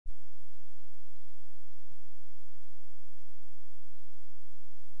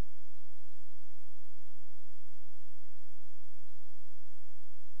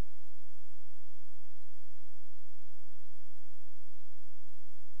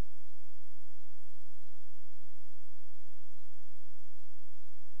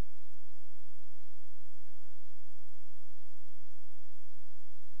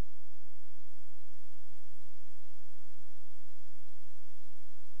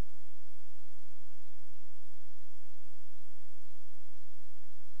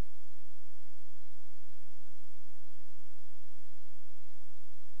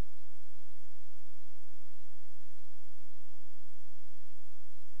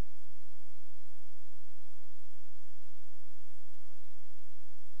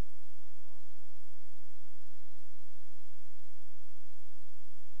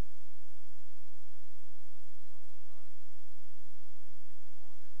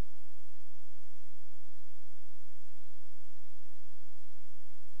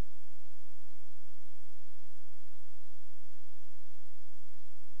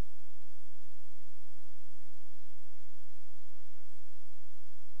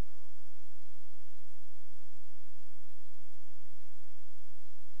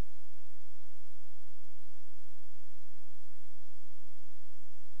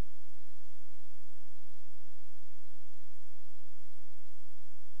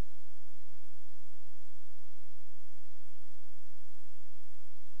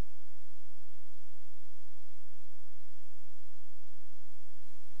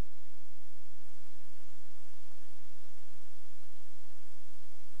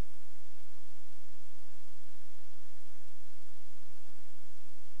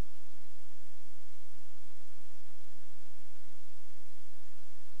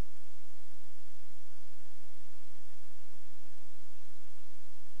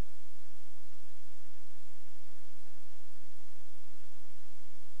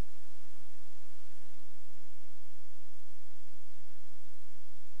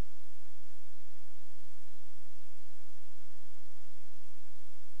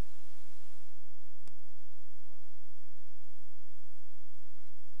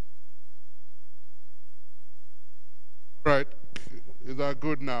that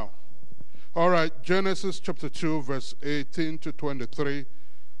good now? All right, Genesis chapter 2, verse 18 to 23.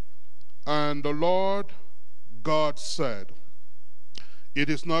 And the Lord God said, "It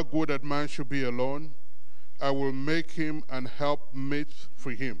is not good that man should be alone. I will make him an helpmate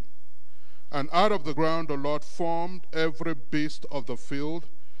for him." And out of the ground the Lord formed every beast of the field,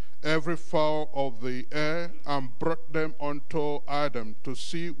 every fowl of the air, and brought them unto Adam to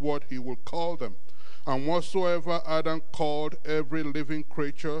see what he would call them. And whatsoever Adam called every living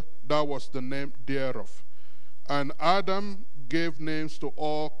creature, that was the name thereof. And Adam gave names to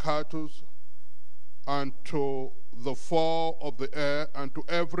all cattle, and to the fowl of the air, and to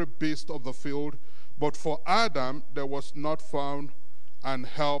every beast of the field. But for Adam there was not found an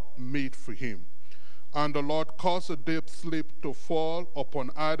help meet for him. And the Lord caused a deep sleep to fall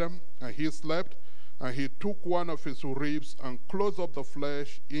upon Adam, and he slept. And he took one of his ribs and closed up the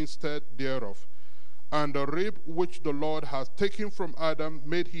flesh instead thereof. And the rib which the Lord had taken from Adam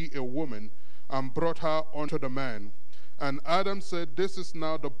made he a woman, and brought her unto the man. And Adam said, "This is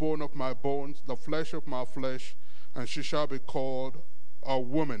now the bone of my bones, the flesh of my flesh, and she shall be called a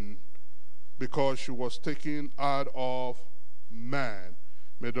woman, because she was taken out of man."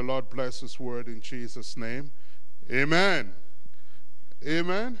 May the Lord bless his word in Jesus' name. Amen.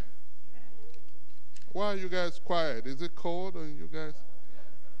 Amen. Why are you guys quiet? Is it cold? Or you guys?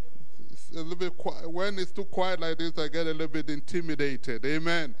 It's a little bit quiet. When it's too quiet like this, I get a little bit intimidated.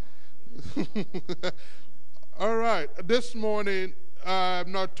 Amen. All right. This morning,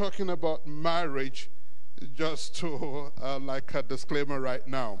 I'm not talking about marriage, just to like a disclaimer right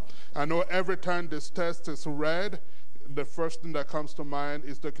now. I know every time this text is read, the first thing that comes to mind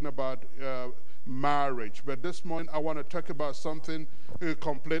is talking about marriage. But this morning, I want to talk about something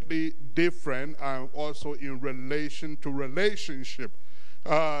completely different, and also in relation to relationship.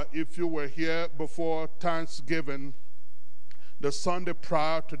 If you were here before Thanksgiving, the Sunday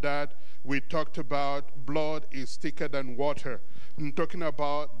prior to that, we talked about blood is thicker than water, and talking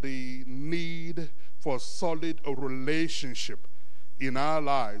about the need for solid relationship in our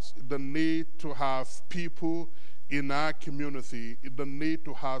lives, the need to have people in our community, the need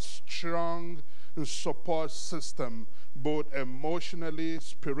to have strong support system, both emotionally,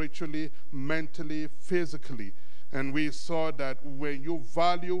 spiritually, mentally, physically. And we saw that when you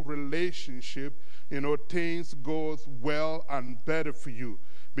value relationship, things go well and better for you.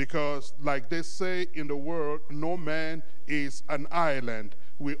 Because like they say in the world, no man is an island.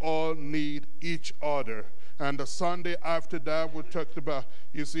 We all need each other. And the Sunday after that, we talked about,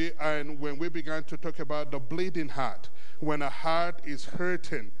 and when we began to talk about the bleeding heart, when a heart is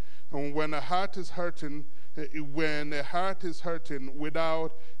hurting, and when a heart is hurting,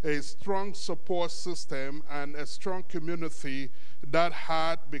 without a strong support system and a strong community, that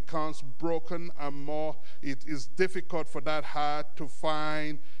heart becomes broken, and it is difficult for that heart to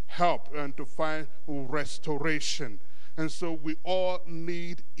find help and to find restoration. And so we all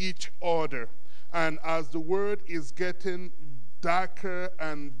need each other. And as the word is getting darker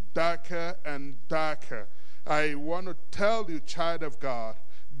and darker and darker, I want to tell you, child of God,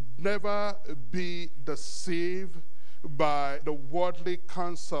 never be deceived by the worldly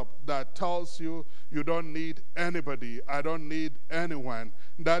concept that tells you you don't need anybody, I don't need anyone.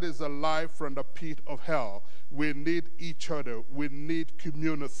 That is a lie from the pit of hell. We need each other. We need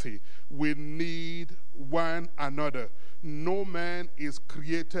community. We need one another. No man is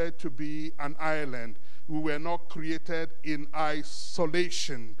created to be an island. We were not created in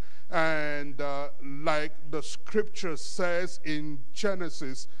isolation. And like the scripture says in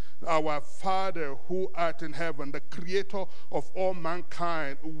Genesis, our Father who art in heaven, the creator of all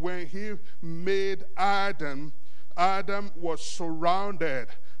mankind, when he made Adam, Adam was surrounded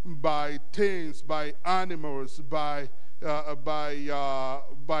by things, by animals, by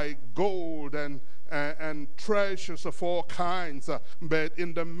gold and treasures of all kinds. But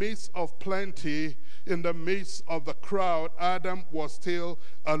in the midst of plenty, in the midst of the crowd, Adam was still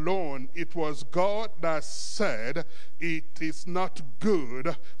alone. It was God that said, "It is not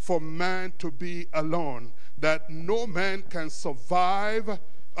good for man to be alone," that no man can survive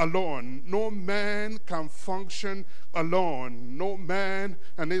alone. No man can function alone. No man,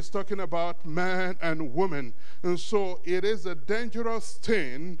 and he's talking about man and woman. And so it is a dangerous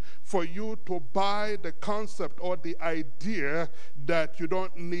thing for you to buy the concept or the idea that you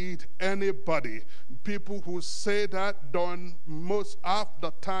don't need anybody. People who say that most of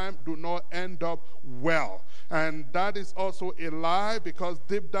the time do not end up well. And that is also a lie, because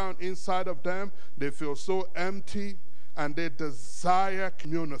deep down inside of them, they feel so empty and they desire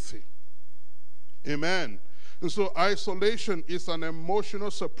community. Amen. And so isolation is an emotional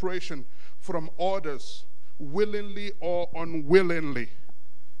separation from others willingly or unwillingly.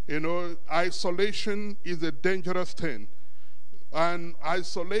 You know, isolation is a dangerous thing. And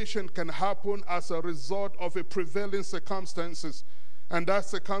isolation can happen as a result of a prevailing circumstances. And that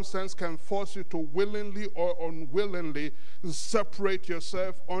circumstance can force you to willingly or unwillingly separate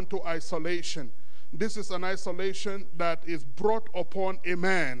yourself onto isolation. This is an isolation that is brought upon a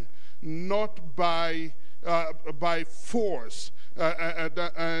man, not by force.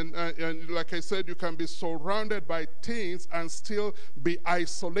 And like I said, you can be surrounded by things and still be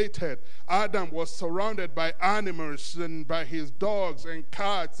isolated. Adam was surrounded by animals and by his dogs and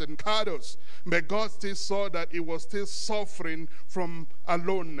cats and cattle, but God still saw that he was still suffering from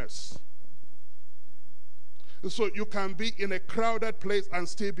aloneness. So you can be in a crowded place and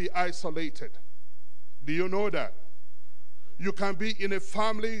still be isolated. Do you know that? You can be in a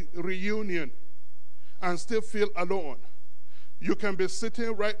family reunion and still feel alone. You can be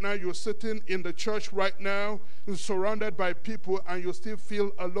sitting right now, you're sitting in the church right now, surrounded by people, and you still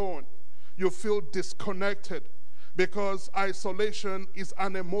feel alone. You feel disconnected, because isolation is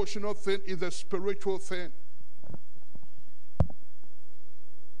an emotional thing, is a spiritual thing.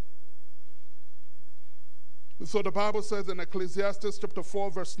 So the Bible says in Ecclesiastes chapter 4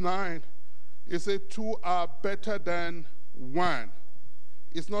 verse 9, it says 2 are better than 1.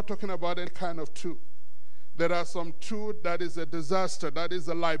 It's not talking about any kind of 2. There are some 2 that is a disaster, that is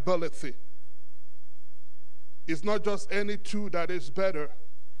a liability. It's not just any 2 that is better.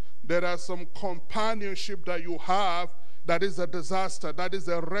 There are some companionship that you have that is a disaster, that is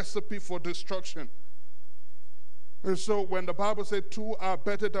a recipe for destruction. And so when the Bible says 2 are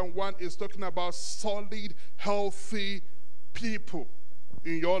better than 1, it's talking about solid, healthy people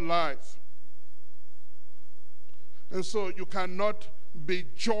in your life. And so you cannot be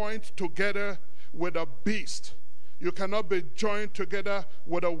joined together with a beast. You cannot be joined together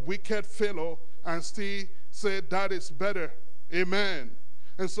with a wicked fellow and still say that is better. Amen.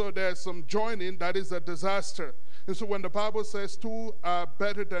 And so there's some joining that is a disaster. And so when the Bible says 2 are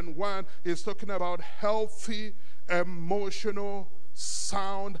better than 1, it's talking about healthy, emotional,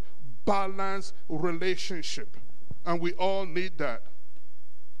 sound, balanced relationship. And we all need that.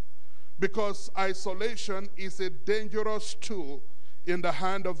 Because isolation is a dangerous tool in the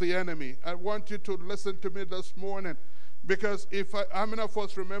hand of the enemy. I want you to listen to me this morning, because how many of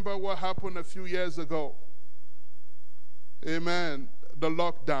us remember what happened a few years ago? Amen. The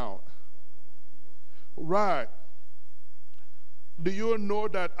lockdown. Right. Do you know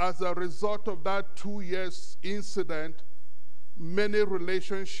that as a result of that 2 years incident, many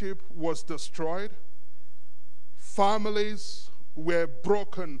relationships was destroyed? Families were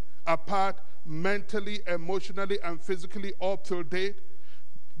broken apart mentally, emotionally, and physically up to date.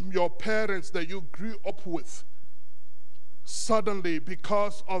 Your parents that you grew up with, suddenly,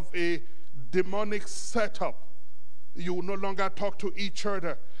 because of a demonic setup, you no longer talk to each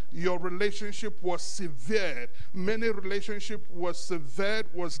other. Your relationship was severed. Many relationships was severed,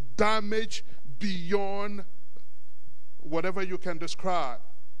 was damaged beyond whatever you can describe.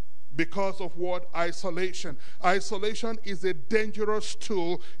 Because of what? Isolation. Isolation is a dangerous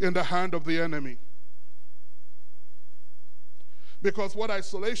tool in the hand of the enemy. Because what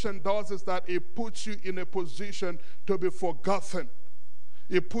isolation does is that it puts you in a position to be forgotten.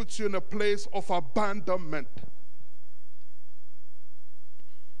 It puts you in a place of abandonment.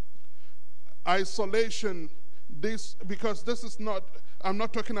 Isolation, because this is not, I'm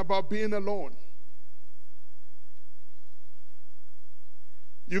not talking about being alone.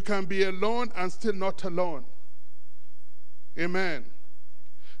 You can be alone and still not alone. Amen.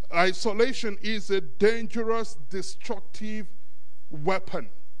 Isolation is a dangerous, destructive weapon.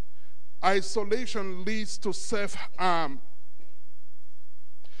 Isolation leads to self-harm.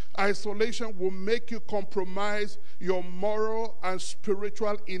 Isolation will make you compromise your moral and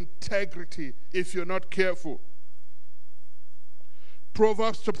spiritual integrity if you're not careful.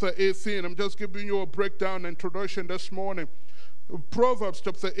 Proverbs chapter 18, I'm just giving you a breakdown introduction this morning. Proverbs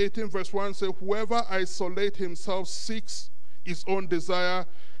chapter 18 verse 1 says, whoever isolates himself seeks his own desire,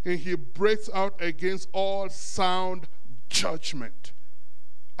 and he breaks out against all sound judgment.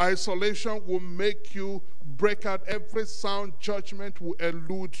 Isolation will make you break out. Every sound judgment will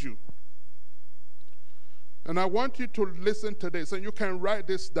elude you. And I want you to listen to this, and you can write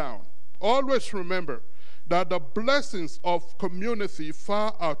this down. Always remember that the blessings of community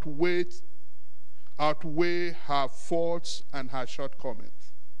far outweigh her faults and her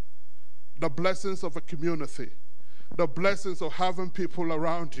shortcomings. The blessings of a community, the blessings of having people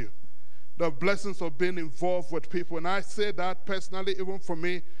around you, the blessings of being involved with people. And I say that personally, even for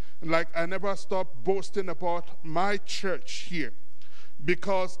me, like I never stop boasting about my church here.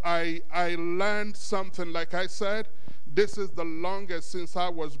 because I learned something. Like I said, this is the longest since I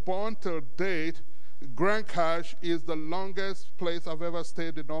was born till date. Grand Cache is the longest place I've ever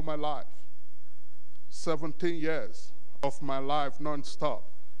stayed in all my life. 17 years of my life non-stop.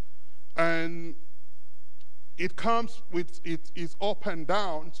 And it comes with its up and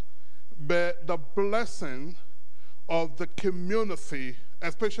downs, but the blessing of the community,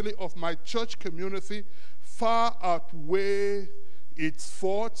 especially of my church community, far outweigh its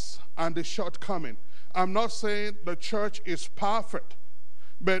faults and the shortcoming. I'm not saying the church is perfect,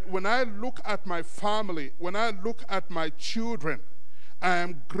 but when I look at my family, when I look at my children, I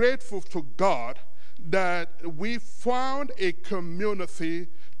am grateful to God that we found a community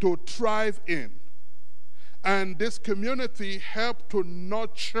to thrive in. And this community helped to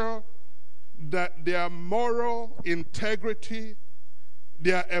nurture their moral integrity,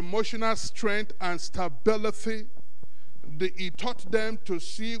 their emotional strength and stability. It taught them to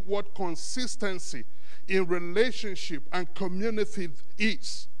see what consistency in relationship and community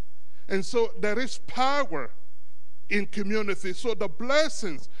is. And so there is power in community. So the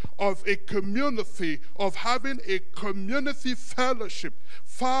blessings of a community, of having a community fellowship,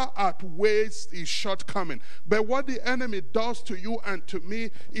 far outweighs its shortcoming. But what the enemy does to you and to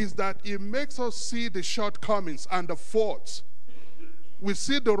me is that it makes us see the shortcomings and the faults. We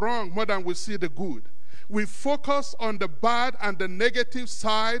see the wrong more than we see the good. We focus on the bad and the negative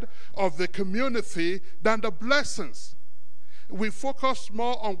side of the community than the blessings. We focus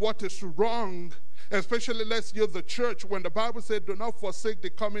more on what is wrong, especially let's use the church when the Bible said, do not forsake the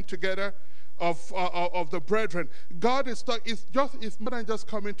coming together of the brethren. God is talking, it's more than just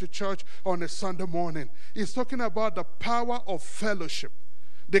coming to church on a Sunday morning. He's talking about the power of fellowship,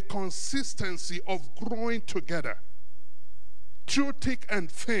 the consistency of growing together through thick and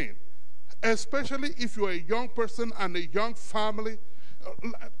thin. Especially if you're a young person and a young family.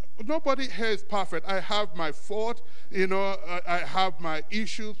 Nobody here is perfect. I have my fault, I have my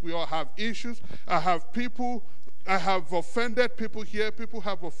issues. We all have issues. I have offended people here. People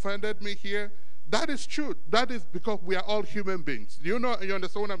have offended me here. That is true. That is because we are all human beings. You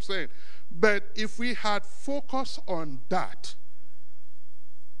understand what I'm saying? But if we had focus on that,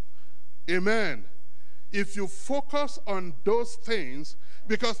 amen. If you focus on those things,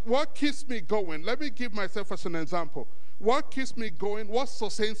 because what keeps me going, let me give myself as an example. What keeps me going, what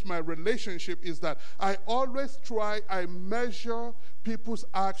sustains my relationship is that I always I measure people's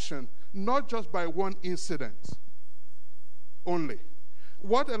action, not just by one incident only.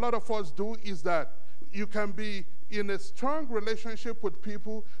 What a lot of us do is that you can be in a strong relationship with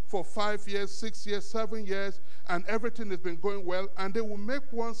people for 5 years, 6 years, 7 years, and everything has been going well, and they will make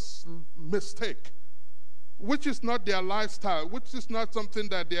one mistake, which is not their lifestyle, which is not something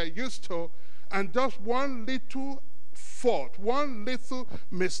that they are used to, and just one little fault, one little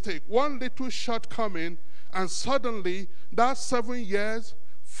mistake, one little shortcoming, and suddenly that 7 years,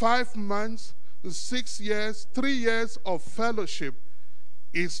 5 months, 6 years, 3 years of fellowship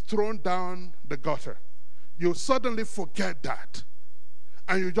is thrown down the gutter. You suddenly forget that,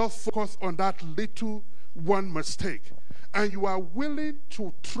 and you just focus on that little one mistake, and you are willing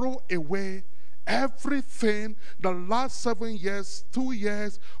to throw away everything, the last 7 years, 2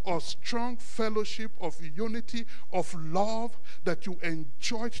 years of strong fellowship, of unity, of love that you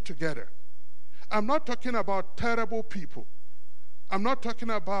enjoyed together. I'm not talking about terrible people. I'm not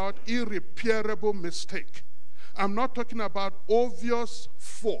talking about irreparable mistake. I'm not talking about obvious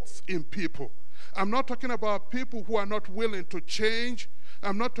faults in people. I'm not talking about people who are not willing to change.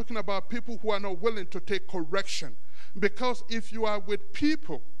 I'm not talking about people who are not willing to take correction. Because if you are with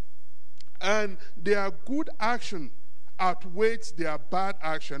people and their good action outweighs their bad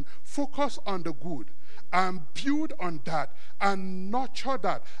action, focus on the good and build on that and nurture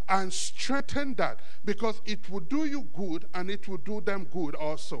that and strengthen that, because it will do you good and it will do them good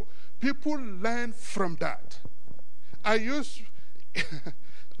also. People learn from that.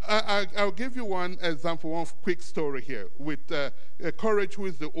 I'll give you one example, one quick story here with Courage, who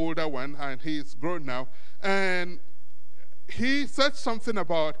is the older one, and he's grown now. And he said something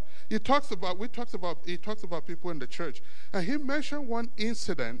about, he talks about people in the church. And he mentioned one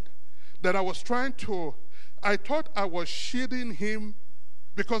incident that I thought I was shielding him,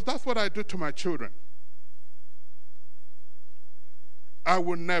 because that's what I do to my children. I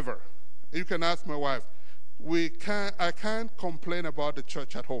will never, you can ask my wife, I can't complain about the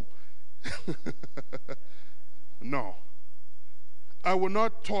church at home. No. I will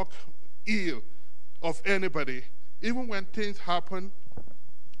not talk ill of anybody, even when things happen.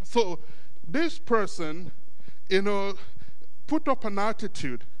 So this person, put up an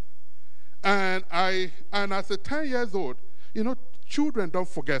attitude, and as a 10 years old, Children don't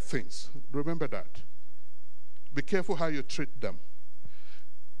forget things. Remember that. Be careful how you treat them.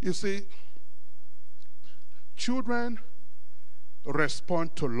 You see, children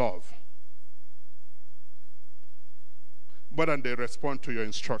respond to love more than they respond to your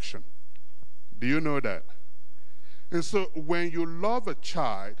instruction. Do you know that? And so when you love a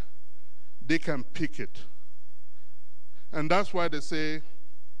child, they can pick it. And that's why they say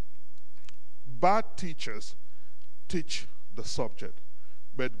bad teachers teach the subject,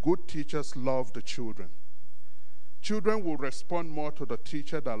 but good teachers love the children. Children will respond more to the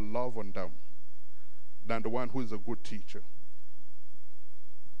teacher that love on them than the one who is a good teacher.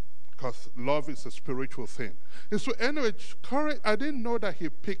 Because love is a spiritual thing. And so anyway, I didn't know that he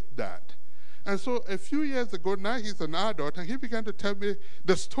picked that. And so a few years ago, now he's an adult, and he began to tell me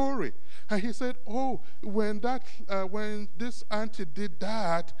the story. And he said, oh, when this auntie did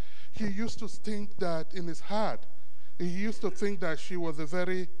that, he used to think that in his heart, he used to think that she was a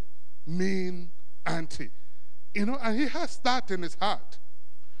very mean auntie. You know, and he has that in his heart,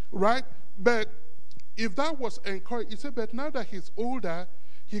 right? But if that was encouraged, he said, but now that he's older,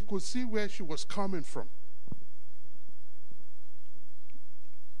 he could see where she was coming from.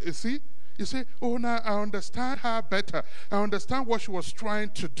 You see? You say, oh, now I understand her better. I understand what she was trying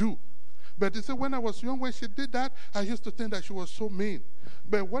to do. But he said, when I was young, when she did that, I used to think that she was so mean.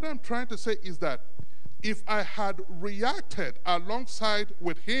 But what I'm trying to say is that if I had reacted alongside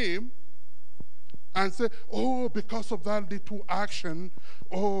with him and said, oh, because of that little action,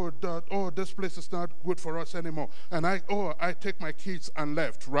 this place is not good for us anymore, and I take my kids and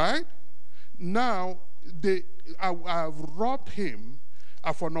left, right? Now, I've robbed him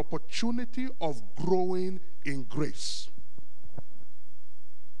of an opportunity of growing in grace.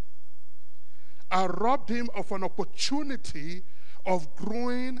 I robbed him of an opportunity of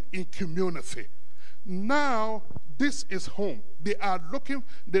growing in community. Now, this is home. They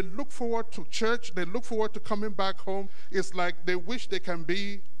look forward to church. They look forward to coming back home. It's like they wish they can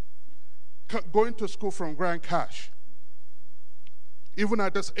be going to school from Grand Cash. Even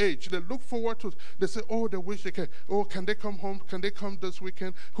at this age, they look forward to, they say, oh, they wish they can, oh, can they come home? Can they come this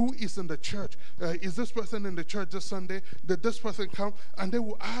weekend? Who is in the church? Is this person in the church this Sunday? Did this person come? And they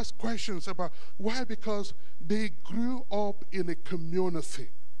will ask questions about why? Because they grew up in a community.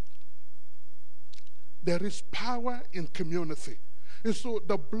 There is power in community. And so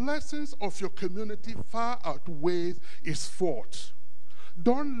the blessings of your community far outweighs its faults.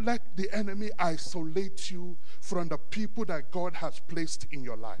 Don't let the enemy isolate you from the people that God has placed in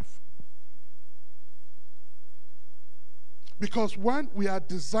your life. Because one, we are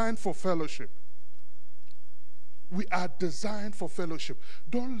designed for fellowship. We are designed for fellowship.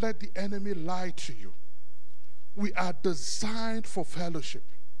 Don't let the enemy lie to you. We are designed for fellowship.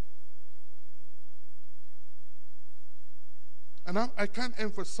 And I can't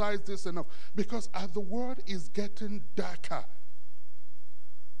emphasize this enough, because as the world is getting darker,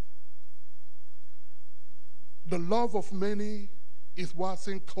 the love of many is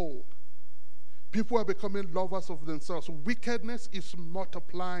waxing cold. People are becoming lovers of themselves. Wickedness is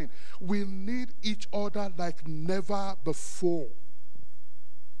multiplying. We need each other like never before.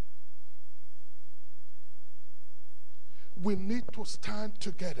 We need to stand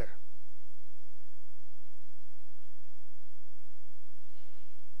together.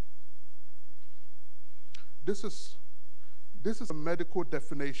 This is a medical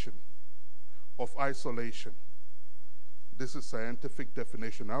definition of isolation. This is scientific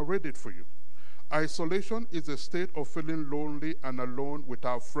definition. I'll read it for you. Isolation is a state of feeling lonely and alone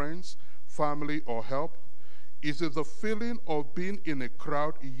without friends, family, or help. It is the feeling of being in a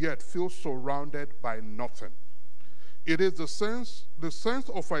crowd yet feel surrounded by nothing. It is the sense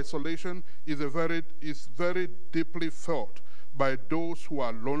of isolation is very deeply felt by those who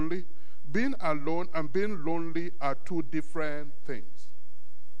are lonely. Being alone and being lonely are two different things.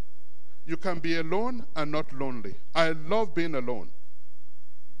 You can be alone and not lonely. I love being alone.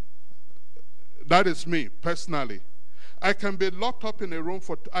 That is me, personally. I can be locked up in a room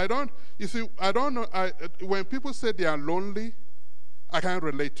for, I don't know, when people say they are lonely, I can't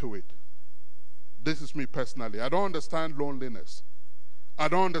relate to it. This is me personally. I don't understand loneliness. I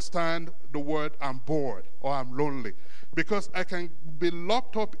don't understand the word I'm bored or I'm lonely. Because I can be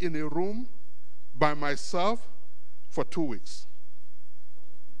locked up in a room by myself for 2 weeks.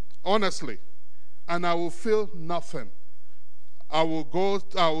 Honestly. And I will feel nothing. I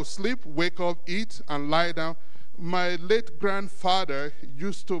will sleep, wake up, eat, and lie down. My late grandfather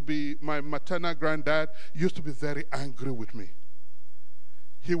my maternal granddad used to be very angry with me.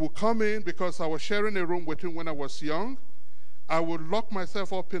 He would come in because I was sharing a room with him when I was young. I would lock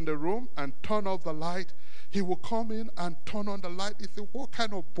myself up in the room and turn off the light. He will come in and turn on the light. He said, what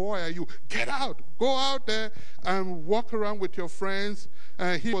kind of boy are you? Get out. Go out there and walk around with your friends.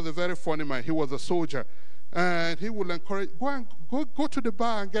 He was a very funny man. He was a soldier. And he will encourage, go to the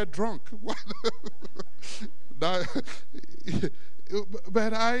bar and get drunk. But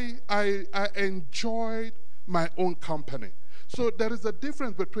I enjoyed my own company. So there is a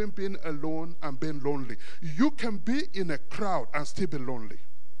difference between being alone and being lonely. You can be in a crowd and still be lonely.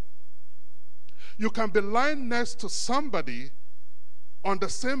 You can be lying next to somebody on the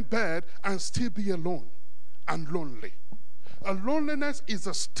same bed and still be alone and lonely. A loneliness is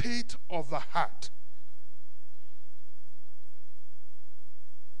a state of the heart.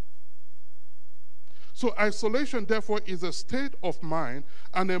 So isolation, therefore, is a state of mind,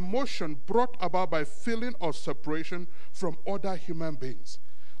 an emotion brought about by feeling of separation from other human beings.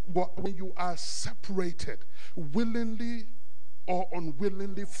 When you are separated, willingly or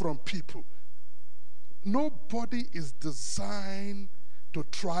unwillingly, from people, nobody is designed to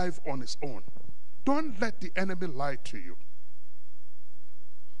thrive on its own. Don't let the enemy lie to you.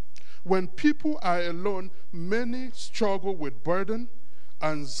 When people are alone, many struggle with burden,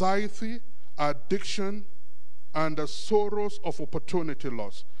 anxiety, addiction, and the sorrows of opportunity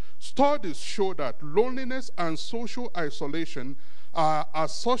loss. Studies show that loneliness and social isolation are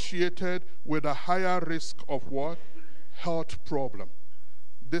associated with a higher risk of what? Health problem.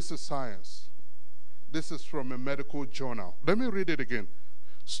 This is science. This is from a medical journal. Let me read it again.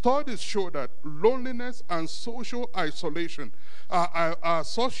 Studies show that loneliness and social isolation are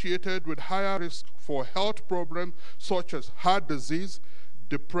associated with higher risk for health problems such as heart disease,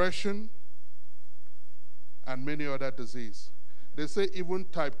 depression, and many other diseases. They say even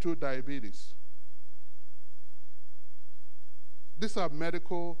type 2 diabetes. These are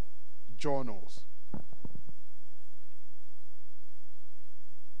medical journals.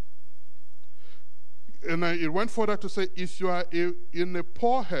 And it went further to say, if you are in a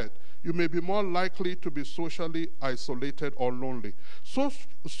poor health, you may be more likely to be socially isolated or lonely. So,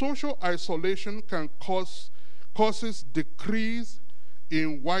 social isolation can causes decrease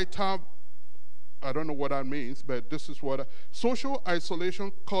in vital. I don't know what that means, but this is what social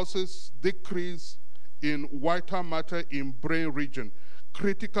isolation causes decrease in vital matter in brain region,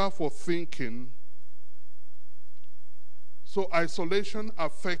 critical for thinking. So isolation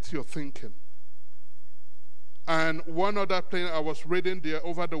affects your thinking. And one other thing I was reading there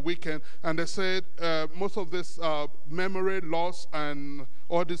over the weekend, and they said most of this memory loss and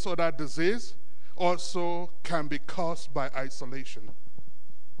all this other disease also can be caused by isolation.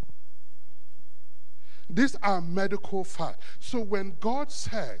 These are medical facts. So when God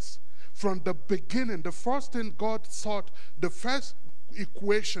says, from the beginning, the first thing God sought, the first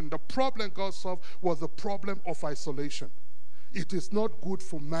equation, the problem God solved was the problem of isolation. It is not good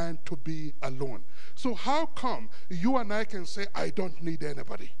for man to be alone. So how come you and I can say, I don't need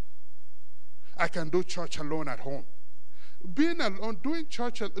anybody? I can do church alone at home. Being alone, doing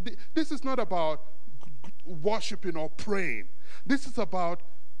church, this is not about worshiping or praying. This is about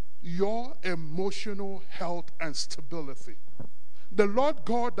your emotional health and stability. The Lord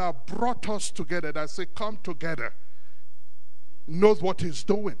God that brought us together, that said, come together, knows what he's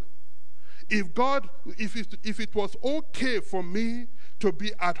doing. If it was okay for me to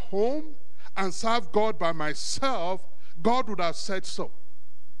be at home and serve God by myself, God would have said so.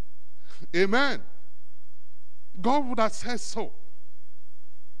 Amen. God would have said so.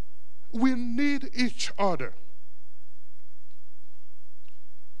 We need each other.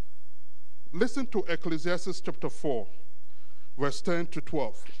 Listen to Ecclesiastes chapter 4, verse 10 to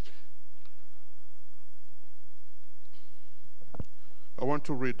 12. I want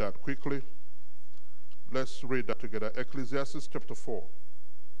to read that quickly. Let's read that together. Ecclesiastes chapter 4.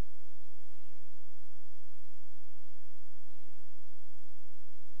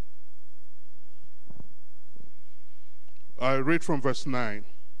 I read from verse 9.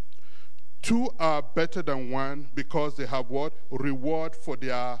 Two are better than one because they have what? Reward for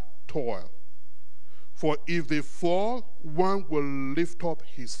their toil. For if they fall, one will lift up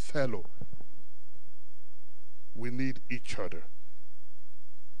his fellow. We need each other.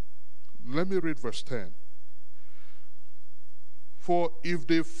 Let me read verse 10. For if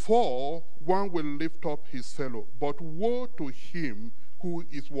they fall, one will lift up his fellow. But woe to him who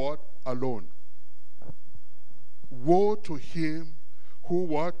is what? Alone. Woe to him who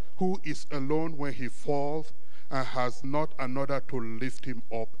what? Who is alone when he falls and has not another to lift him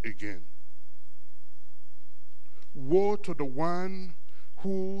up again. Woe to the one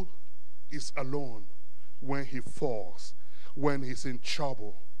who is alone when he falls, when he's in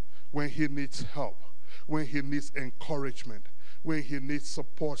trouble, when he needs help, when he needs encouragement, when he needs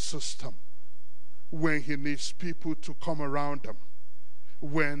support system. when he needs people to come around them,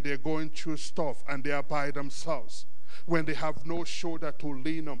 when they're going through stuff and they are by themselves, when they have no shoulder to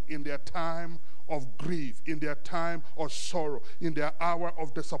lean on in their time of grief, in their time of sorrow, in their hour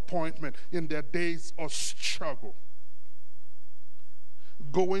of disappointment, in their days of struggle.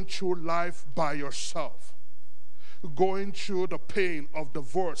 Going through life by yourself, going through the pain of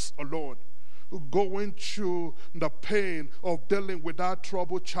divorce alone, going through the pain of dealing with that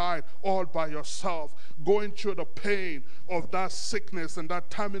troubled child all by yourself, going through the pain of that sickness and that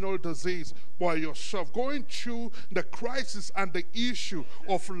terminal disease by yourself, going through the crisis and the issue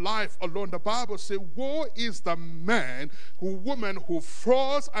of life alone. The Bible says, woe is the man, woman who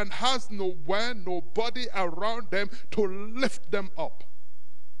falls and has nobody around them to lift them up.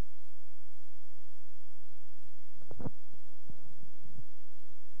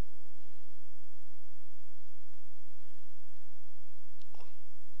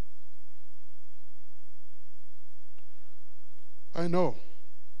 I know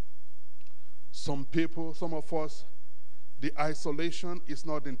some people, some of us, the isolation is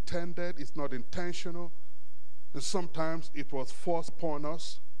not intended, it's not intentional, and sometimes it was forced upon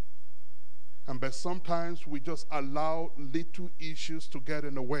us, but sometimes we just allow little issues to get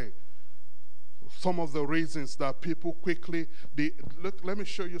in the way. Some of the reasons that people quickly, let me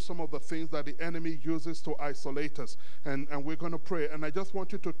show you some of the things that the enemy uses to isolate us, and we're going to pray, and I just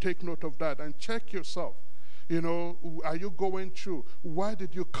want you to take note of that and check yourself. You know, are you going through? Why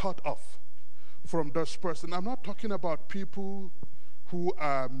did you cut off from this person? I'm not talking about people who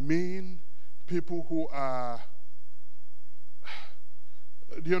are mean, people who are,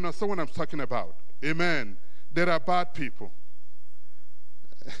 do you understand what I'm talking about? Amen. There are bad people.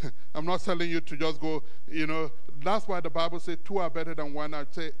 I'm not telling you to just go, you know, that's why the Bible says two are better than one.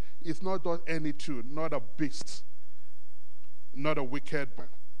 I'd say it's not just any two, not a beast, not a wicked man,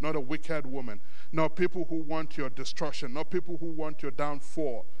 not a wicked woman, not people who want your destruction, not people who want your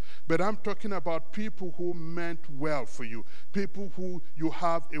downfall. But I'm talking about people who meant well for you, people who you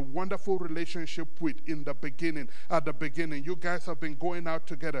have a wonderful relationship with in the beginning. At the beginning, you guys have been going out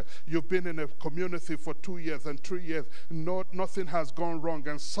together. You've been in a community for 2 years and 3 years. Nothing has gone wrong.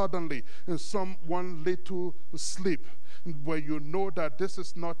 And suddenly, in one little slip, where you know that this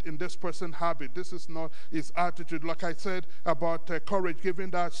is not in this person's habit, this is not his attitude. Like I said about Courage, giving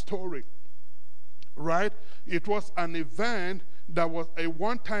that story, right? It was an event that was a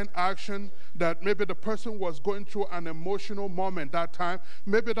one-time action that maybe the person was going through an emotional moment that time.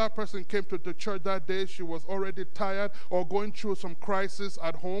 Maybe that person came to the church that day, she was already tired or going through some crisis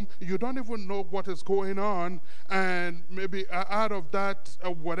at home. You don't even know what is going on, and maybe out of that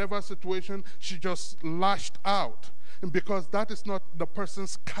whatever situation, she just lashed out. Because that is not the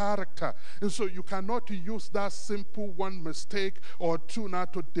person's character. And so you cannot use that simple one mistake or two now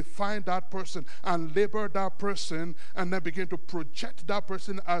to define that person and label that person and then begin to project that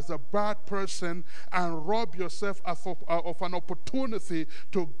person as a bad person and rob yourself of an opportunity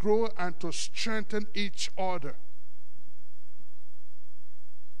to grow and to strengthen each other.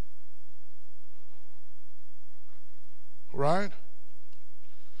 Right?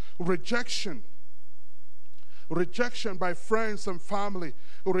 Rejection by friends and family.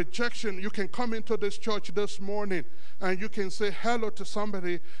 Rejection, you can come into this church this morning and you can say hello to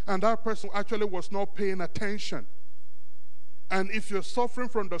somebody and that person actually was not paying attention. And if you're suffering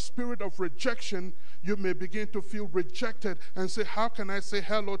from the spirit of rejection, you may begin to feel rejected and say, how can I say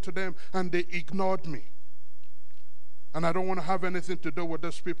hello to them and they ignored me? And I don't want to have anything to do with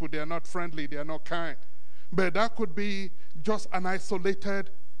those people. They are not friendly, they are not kind. But that could be just an isolated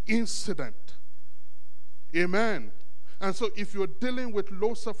incident. Amen. And so if you're dealing with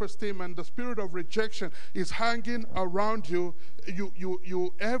low self-esteem and the spirit of rejection is hanging around you,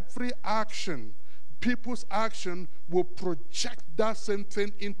 every action, people's action will project that same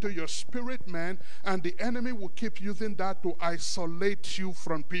thing into your spirit, man, and the enemy will keep using that to isolate you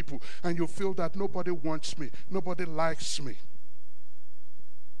from people. And you feel that nobody wants me, nobody likes me.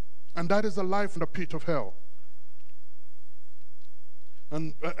 And that is a life in the pit of hell.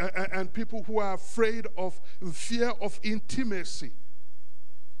 And people who are afraid of fear of intimacy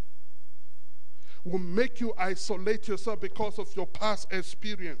will make you isolate yourself because of your past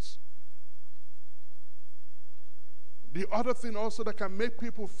experience. The other thing also that can make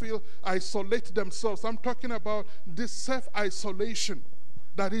people feel isolate themselves, I'm talking about this self-isolation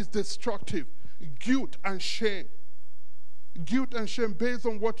that is destructive. Guilt and shame. Guilt and shame based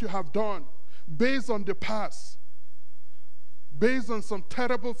on what you have done, based on the past, based on some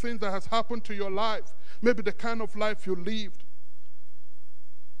terrible things that has happened to your life, maybe the kind of life you lived.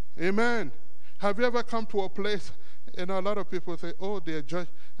 Amen. Have you ever come to a place You know, a lot of people say, oh, they're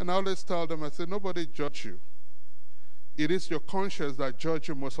judged. And I always tell them, I say, nobody judge you. It is your conscience that judge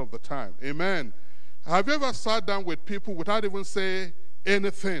you most of the time. Amen. Have you ever sat down with people without even saying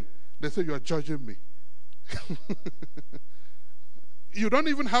anything? They say, you're judging me. You don't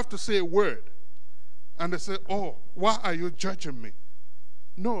even have to say a word. And they say, oh, why are you judging me?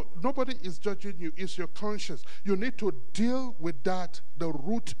 No, nobody is judging you. It's your conscience. You need to deal with that, the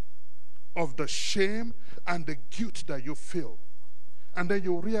root of the shame and the guilt that you feel. And then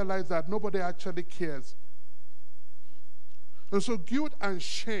you realize that nobody actually cares. And so guilt and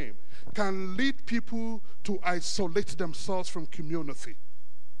shame can lead people to isolate themselves from community.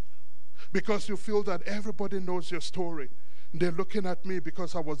 Because you feel that everybody knows your story. They're looking at me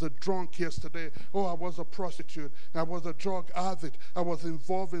because I was a drunk yesterday. Oh, I was a prostitute. I was a drug addict. I was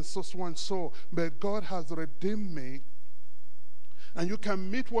involved in so and so. But God has redeemed me. And you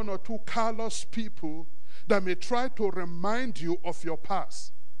can meet one or two callous people that may try to remind you of your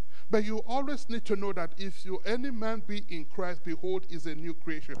past. But you always need to know that if any man be in Christ, behold, is a new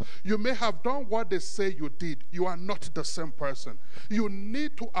creation. You may have done what they say you did. You are not the same person. You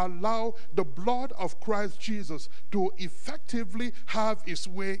need to allow the blood of Christ Jesus to effectively have its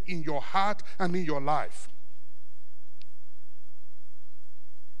way in your heart and in your life.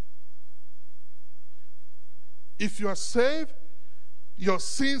 If you are saved, your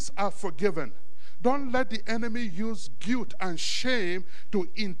sins are forgiven. Don't let the enemy use guilt and shame to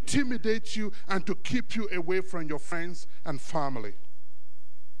intimidate you and to keep you away from your friends and family.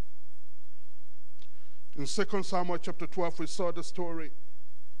 In 2 Samuel chapter 12, we saw the story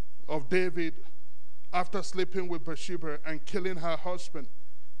of David after sleeping with Bathsheba and killing her husband.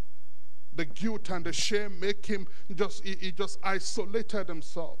 The guilt and the shame make him he just isolated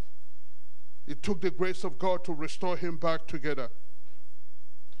himself. It took the grace of God to restore him back together.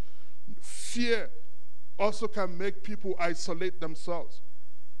 Fear also can make people isolate themselves.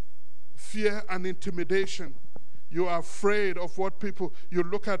 Fear and intimidation. You are afraid of what people, you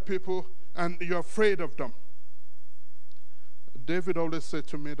look at people and you're afraid of them. David always said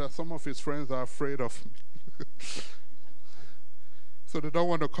to me that some of his friends are afraid of me. So they don't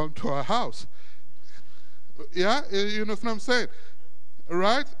want to come to our house. Yeah, you know what I'm saying?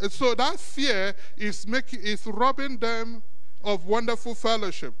 Right? And so that fear is robbing them of wonderful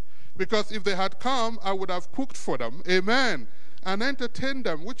fellowship. Because if they had come, I would have cooked for them, amen, and entertained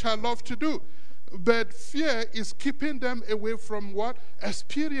them, which I love to do. But fear is keeping them away from what?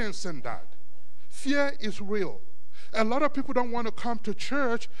 Experiencing that. Fear is real. A lot of people don't want to come to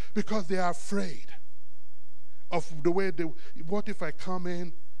church because they are afraid of the way what if I come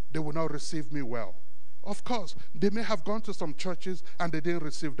in, they will not receive me well. Of course, they may have gone to some churches and they didn't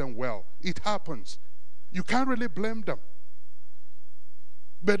receive them well. It happens. You can't really blame them.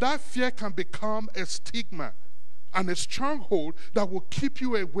 But that fear can become a stigma and a stronghold that will keep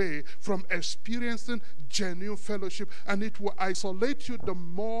you away from experiencing genuine fellowship, and it will isolate you the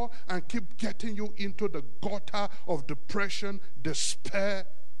more and keep getting you into the gutter of depression, despair.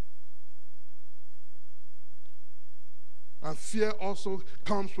 And fear also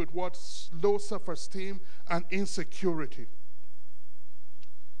comes with what? Low self-esteem and insecurity.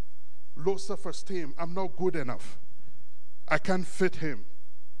 Low self-esteem. I'm not good enough. I can't fit him.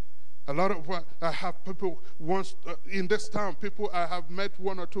 A lot of what I have people once in this town, I have met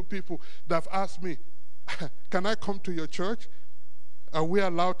one or two people that have asked me, can I come to your church? Are we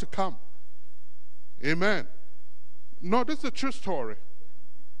allowed to come? Amen. No, this is a true story.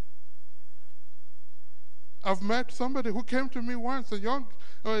 I've met somebody who came to me once, a young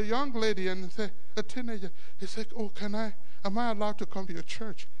lady, and said, a teenager. He said, oh, am I allowed to come to your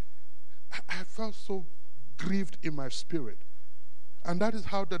church? I felt so grieved in my spirit. And that is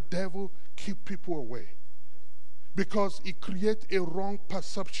how the devil keeps people away. Because it creates a wrong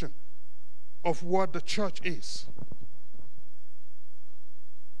perception of what the church is.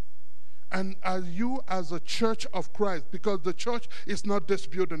 And as you as a church of Christ, because the church is not this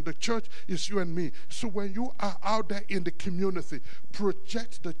building, the church is you and me. So when you are out there in the community,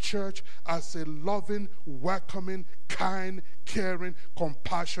 project the church as a loving, welcoming, kind, caring,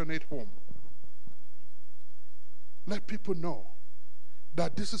 compassionate home. Let people know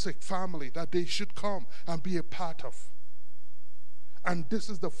that this is a family that they should come and be a part of. And this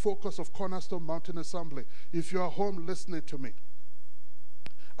is the focus of Cornerstone Mountain Assembly. If you are home listening to me,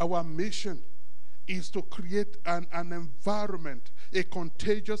 our mission is to create an environment, a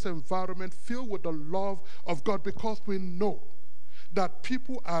contagious environment filled with the love of God, because we know that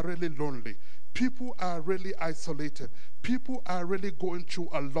people are really lonely. People are really isolated. People are really going through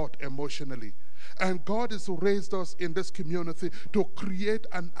a lot emotionally. And God has raised us in this community to create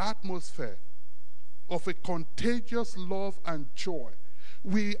an atmosphere of a contagious love and joy.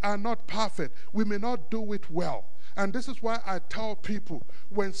 We are not perfect. We may not do it well. And this is why I tell people,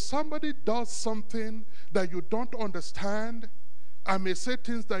 when somebody does something that you don't understand, I may say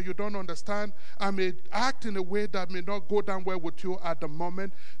things that you don't understand, I may act in a way that may not go down well with you at the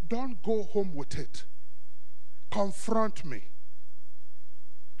moment, don't go home with it. Confront me.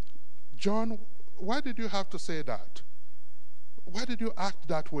 John, why did you have to say that? Why did you act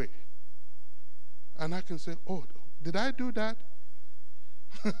that way? And I can say, oh, did I do that?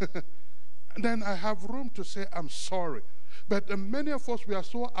 And then I have room to say, I'm sorry. But many of us, we are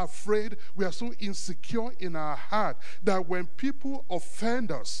so afraid, we are so insecure in our heart that when people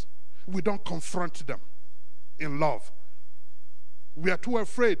offend us, we don't confront them in love. We are too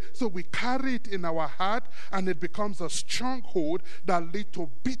afraid. So we carry it in our heart, and it becomes a stronghold that leads to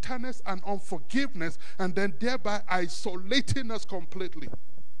bitterness and unforgiveness, and then thereby isolating us completely.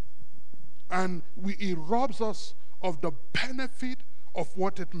 And it robs us of the benefit of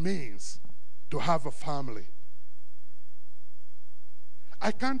what it means to have a family.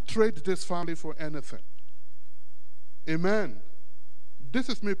 I can't trade this family for anything. Amen. This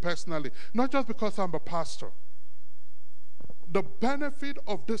is me personally, not just because I'm a pastor. The benefit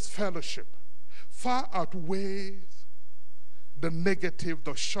of this fellowship far outweighs the negative,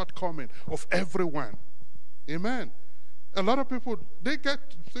 the shortcoming of everyone. Amen. A lot of people,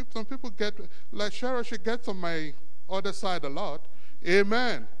 some people get, like Cheryl, she gets on my other side a lot.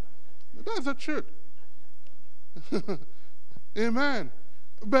 Amen. That's the truth. Amen.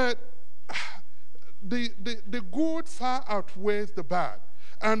 But the good far outweighs the bad.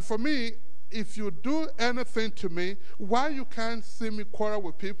 And for me, if you do anything to me, why you can't see me quarrel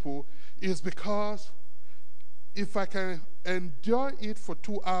with people is because if I can endure it for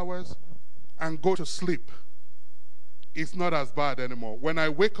 2 hours and go to sleep, it's not as bad anymore. When I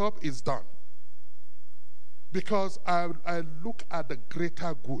wake up, it's done. Because I look at the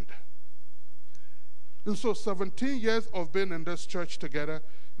greater good. And so 17 years of being in this church together,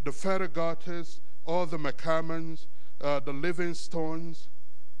 the Ferragatas, all the McCammons, the Livingstones,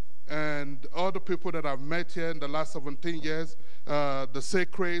 and all the people that I've met here in the last 17 years, the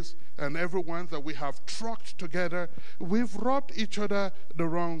Sacreds, and everyone that we have trucked together, we've rubbed each other the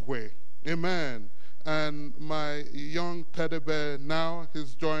wrong way. Amen. And my young teddy bear now,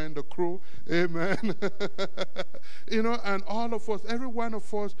 he's joined the crew. Amen. You know, and all of us, every one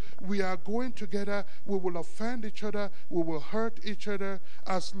of us, we are going together. We will offend each other. We will hurt each other.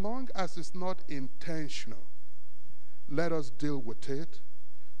 As long as it's not intentional, let us deal with it.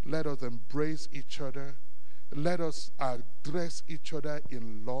 Let us embrace each other. Let us address each other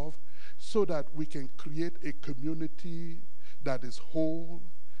in love so that we can create a community that is whole,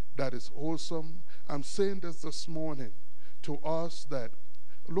 that is wholesome. I'm saying this morning to us that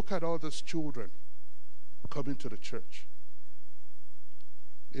look at all these children coming to the church.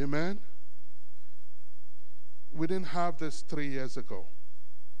 Amen? We didn't have this 3 years ago.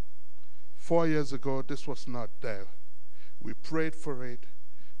 4 years ago, this was not there. We prayed for it.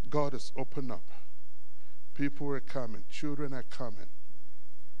 God has opened up. People are coming. Children are coming.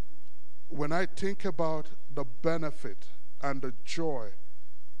 When I think about the benefit and the joy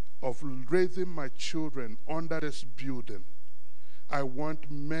of raising my children under this building, I want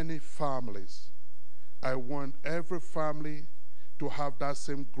many families. I want every family to have that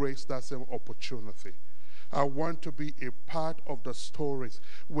same grace, that same opportunity. I want to be a part of the stories.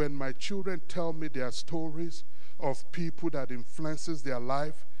 When my children tell me their stories of people that influences their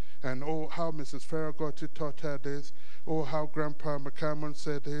life, and oh, how Mrs. Ferragotti taught her this, oh, how Grandpa McCammon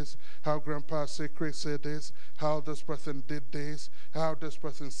said this, how Grandpa Sacred said this, how this person did this, how this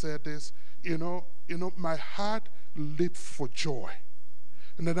person said this, you know, my heart leaped for joy.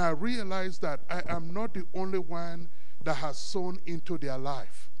 And then I realized that I am not the only one that has sown into their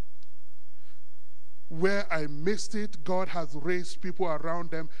life. Where I missed it, God has raised people around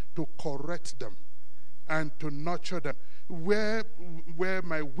them to correct them and to nurture them. Where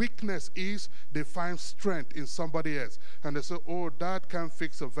my weakness is, they find strength in somebody else. And they say, oh, Dad can't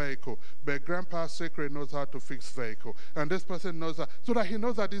fix a vehicle, but Grandpa Sacred knows how to fix vehicle. And this person knows that, so that he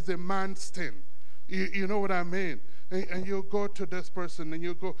knows that it's a man's thing. You know what I mean? And you go to this person and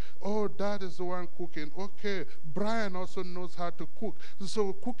you go, oh, Dad is the one cooking. Okay, Brian also knows how to cook.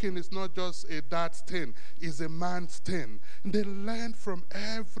 So cooking is not just a dad's thing, it's a man's thing. And they learn from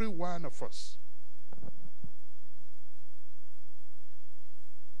every one of us.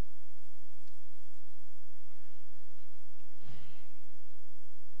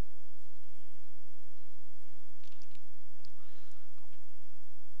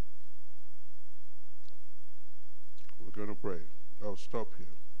 We're going to pray. I'll stop here.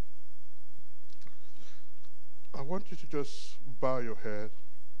 I want you to just bow your head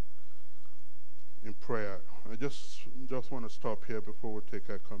in prayer. I just want to stop here before we take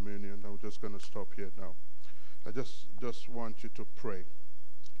our communion. I'm just going to stop here now. I just want you to pray.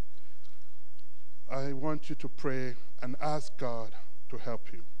 I want you to pray and ask God to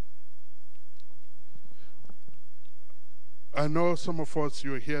help you. I know some of us,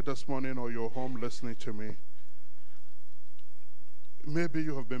 you're here this morning or you're home listening to me. Maybe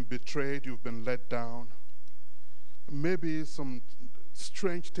you have been betrayed, you've been let down. Maybe some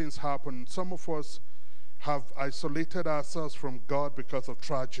strange things happen. Some of us have isolated ourselves from God because of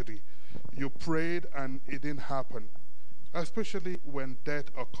tragedy. You prayed and it didn't happen. Especially when death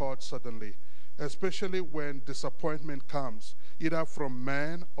occurred suddenly. Especially when disappointment comes, either from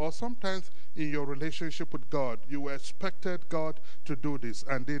man or sometimes in your relationship with God. You expected God to do this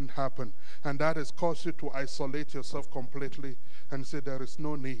and didn't happen. And that has caused you to isolate yourself completely and say there is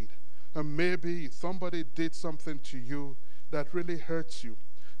no need. And maybe somebody did something to you that really hurts you.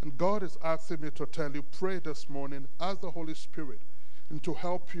 And God is asking me to tell you, pray this morning, ask the Holy Spirit and to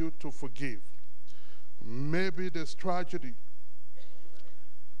help you to forgive. Maybe there's tragedy.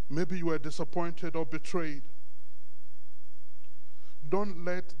 Maybe you were disappointed or betrayed. Don't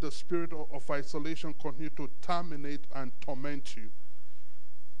let the spirit of isolation continue to terminate and torment you.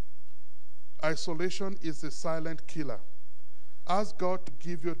 Isolation is a silent killer. Ask God to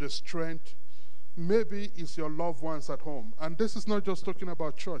give you the strength. Maybe it's your loved ones at home. And this is not just talking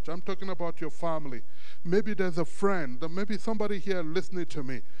about church. I'm talking about your family. Maybe there's a friend. Maybe somebody here listening to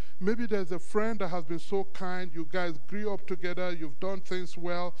me. Maybe there's a friend that has been so kind. You guys grew up together. You've done things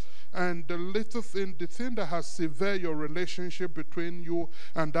well. And the little thing, the thing that has severed your relationship between you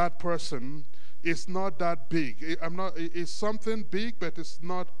and that person is not that big. It's something big, but it's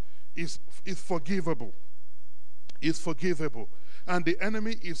not. It's forgivable. It's forgivable. And the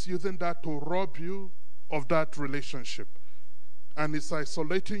enemy is using that to rob you of that relationship. And it's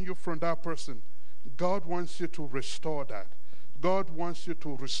isolating you from that person. God wants you to restore that. God wants you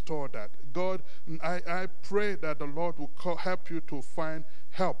to restore that. God, I pray that the Lord will help you to find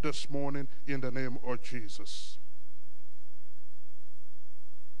help this morning in the name of Jesus.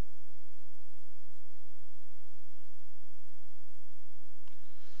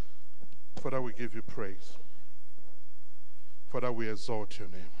 Father, we give you praise. Father, we exalt your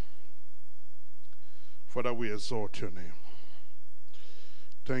name. Father, we exalt your name.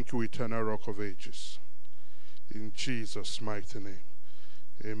 Thank you, eternal rock of ages. In Jesus' mighty name.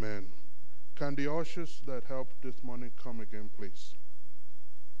 Amen. Can the ushers that helped this morning come again, please?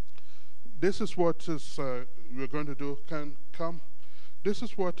 This is what we're going to do. Can come. This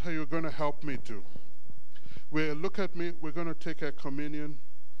is what you're going to help me do. Look at me. We're going to take a communion.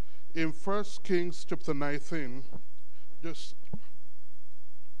 In 1 Kings chapter 19, just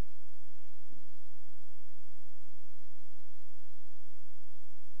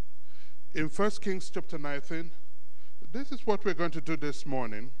in 1 Kings chapter 19, this is what we're going to do this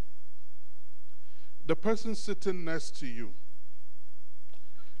morning. The person sitting next to you,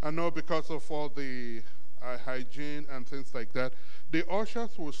 I know because of all the hygiene and things like that, the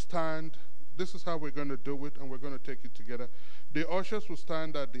ushers will stand. This is how we're going to do it, and we're going to take it together. The ushers will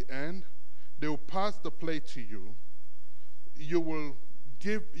stand at the end. They will pass the plate to you. You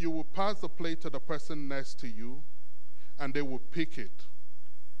will pass the plate to the person next to you, and they will pick it.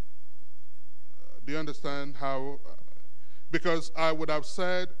 Do you understand how? Because I would have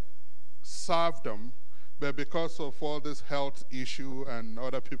said serve them, but because of all this health issue and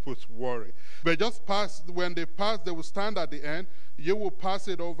other people's worry. But just pass, when they pass, they will stand at the end. You will pass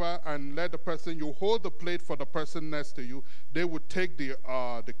it over and let the person, you hold the plate for the person next to you. They will take the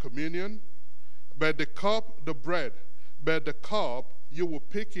communion, but the cup, the bread, but the cup, you will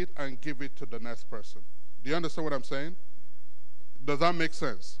pick it and give it to the next person. Do you understand what I'm saying? Does that make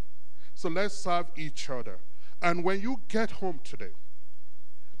sense? So let's serve each other. And when you get home today,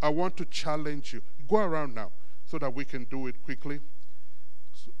 I want to challenge you. Go around now so that we can do it quickly.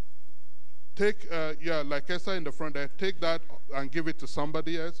 So take, like Esther in the front there, take that and give it to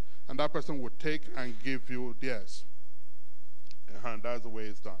somebody else, and that person will take and give you theirs. And that's the way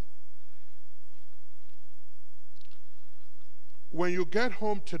it's done. When you get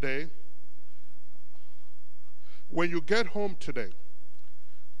home today,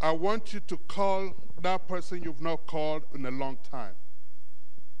 I want you to call that person you've not called in a long time.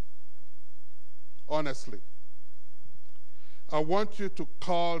 Honestly. I want you to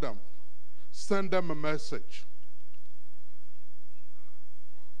call them. Send them a message.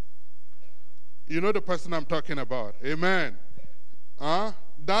 You know the person I'm talking about. Amen.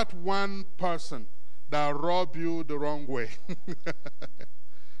 That one person that robbed you the wrong way.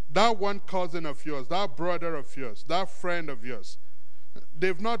 that one cousin of yours, that brother of yours, that friend of yours,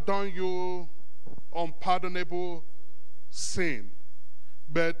 they've not done you unpardonable sin,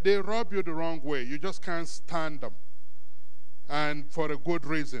 but they rub you the wrong way. You just can't stand them, and for a good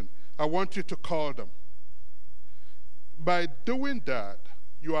reason. I want you to call them. By doing that,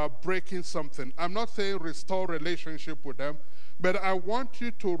 you are breaking something. I'm not saying restore relationship with them, but I want you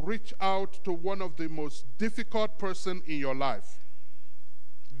to reach out to one of the most difficult person in your life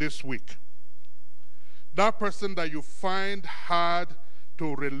this week. That person that you find hard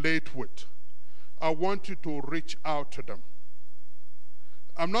to relate with. I want you to reach out to them.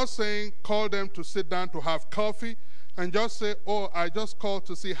 I'm not saying call them to sit down to have coffee and just say, oh, I just called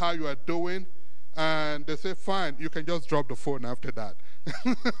to see how you are doing. And they say, fine, you can just drop the phone after that.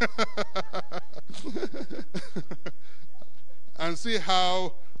 And see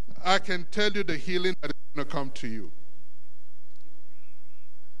how I can tell you the healing that is going to come to you.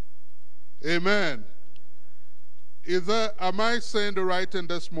 Amen. Am I saying the right thing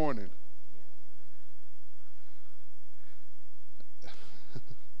this morning?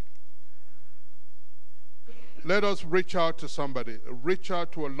 Let us reach out to somebody. Reach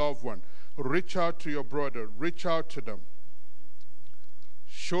out to a loved one. Reach out to your brother. Reach out to them.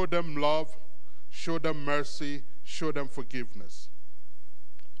 Show them love. Show them mercy. Show them forgiveness.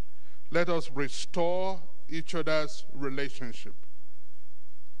 Let us restore each other's relationship.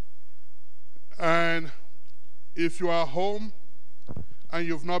 And if you are home and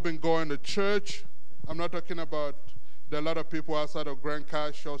you've not been going to church, I'm not talking about there are a lot of people outside of Grand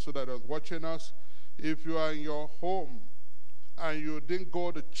Cache also that are watching us. If you are in your home and you didn't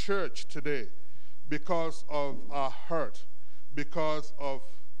go to church today because of a hurt, because of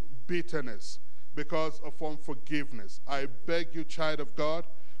bitterness, because of unforgiveness, I beg you, child of God,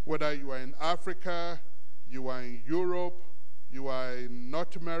 whether you are in Africa, you are in Europe, you are in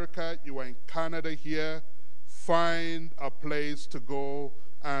North America, you are in Canada here, find a place to go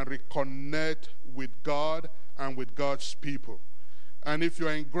and reconnect with God and with God's people. And if you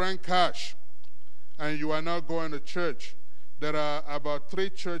are in Grand Cache and you are not going to church, there are about 3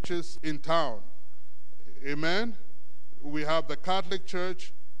 churches in town. Amen? We have the Catholic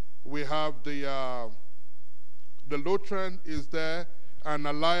Church, we have the Lutheran is there, and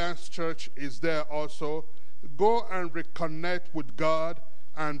Alliance Church is there also. Go and reconnect with God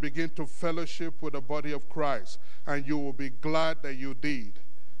and begin to fellowship with the body of Christ, and you will be glad that you did.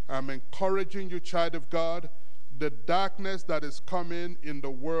 I'm encouraging you, child of God, the darkness that is coming in the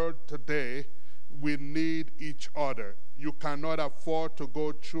world today, we need each other. You cannot afford to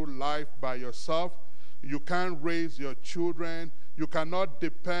go through life by yourself. You can't raise your children. You cannot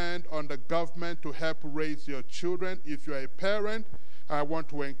depend on the government to help raise your children. If you're a parent, I want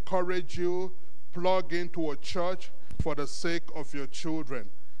to encourage you, plug into a church for the sake of your children,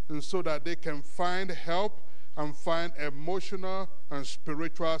 and so that they can find help and find emotional and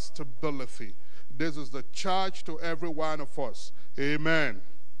spiritual stability. This is the charge to every one of us. Amen.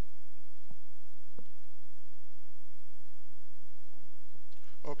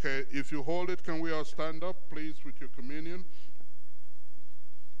 Okay, if you hold it, can we all stand up, please, with your communion?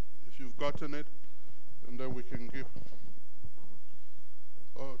 If you've gotten it, and then we can give.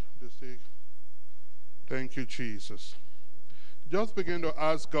 Oh, the sick. Thank you, Jesus. Just begin to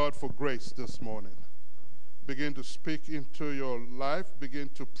ask God for grace this morning. Begin to speak into your life. Begin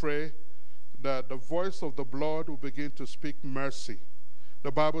to pray that the voice of the blood will begin to speak mercy.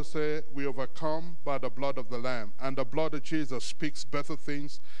 The Bible says we overcome by the blood of the Lamb, and the blood of Jesus speaks better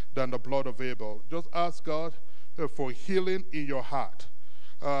things than the blood of Abel. Just ask God for healing in your heart.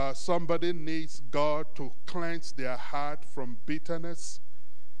 Somebody needs God to cleanse their heart from bitterness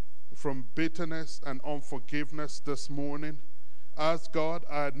and unforgiveness this morning. Ask God.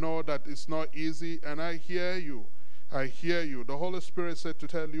 I know that it's not easy, and I hear you. I hear you. The Holy Spirit said to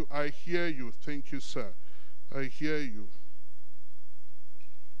tell you, I hear you. Thank you, sir. I hear you.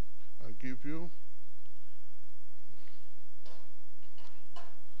 I give you.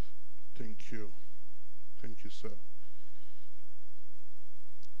 Thank you. Thank you, sir.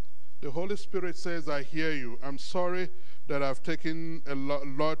 The Holy Spirit says, I hear you. I'm sorry that I've taken a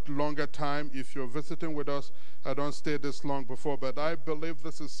lot longer time. If you're visiting with us, I don't stay this long before, but I believe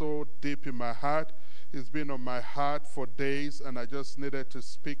this is so deep in my heart. It's been on my heart for days, and I just needed to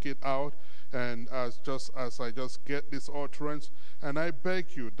speak it out. And as I just get this utterance, and I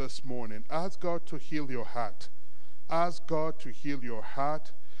beg you this morning, ask God to heal your heart. Ask God to heal your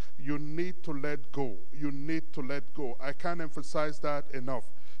heart. You need to let go. You need to let go. I can't emphasize that enough.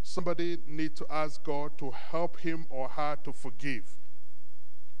 Somebody needs to ask God to help him or her to forgive.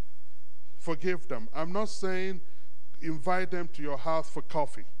 Forgive them. I'm not saying invite them to your house for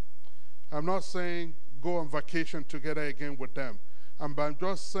coffee. I'm not saying go on vacation together again with them. But I'm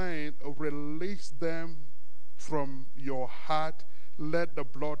just saying release them from your heart. Let the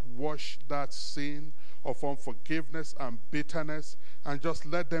blood wash that sin of unforgiveness and bitterness, and just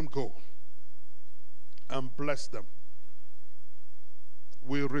let them go and bless them.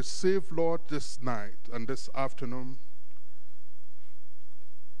 We receive, Lord, this night and this afternoon.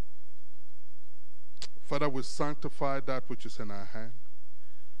 Father, we sanctify that which is in our hand.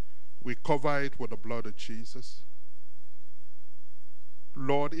 We cover it with the blood of Jesus.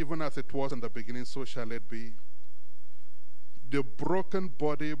 Lord, even as it was in the beginning, so shall it be. The broken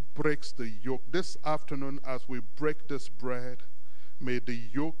body breaks the yoke. This afternoon, as we break this bread, may the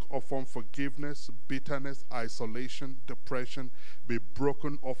yoke of unforgiveness, bitterness, isolation, depression be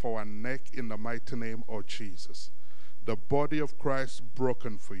broken off our neck in the mighty name of Jesus. The body of Christ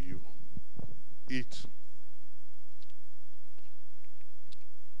broken for you. Eat.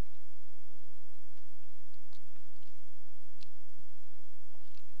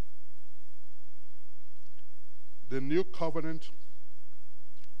 The new covenant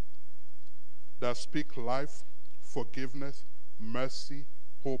that speaks life, forgiveness, mercy,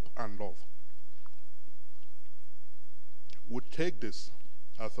 hope, and love. We take this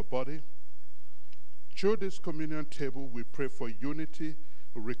as a body. Through this communion table, we pray for unity,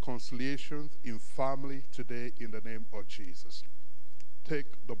 reconciliation in family today in the name of Jesus.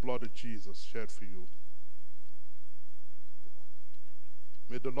 Take the blood of Jesus shed for you.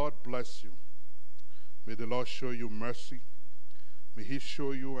 May the Lord bless you. May the Lord show you mercy. May he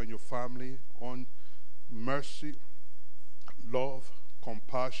show you and your family on mercy, love,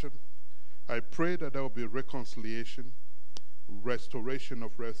 compassion. I pray that there will be reconciliation, restoration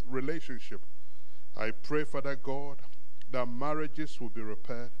of relationship. I pray, Father God, that marriages will be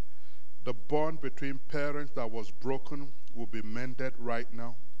repaired. The bond between parents that was broken will be mended right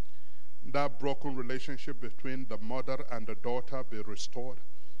now. That broken relationship between the mother and the daughter be restored.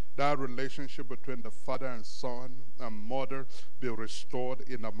 That relationship between the father and son and mother be restored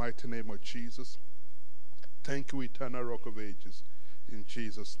in the mighty name of Jesus. Thank you, eternal rock of ages. In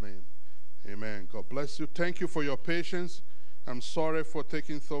Jesus' name, amen. God bless you. Thank you for your patience. I'm sorry for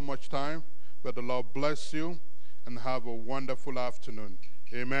taking so much time, but the Lord bless you and have a wonderful afternoon.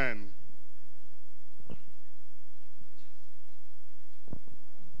 Amen.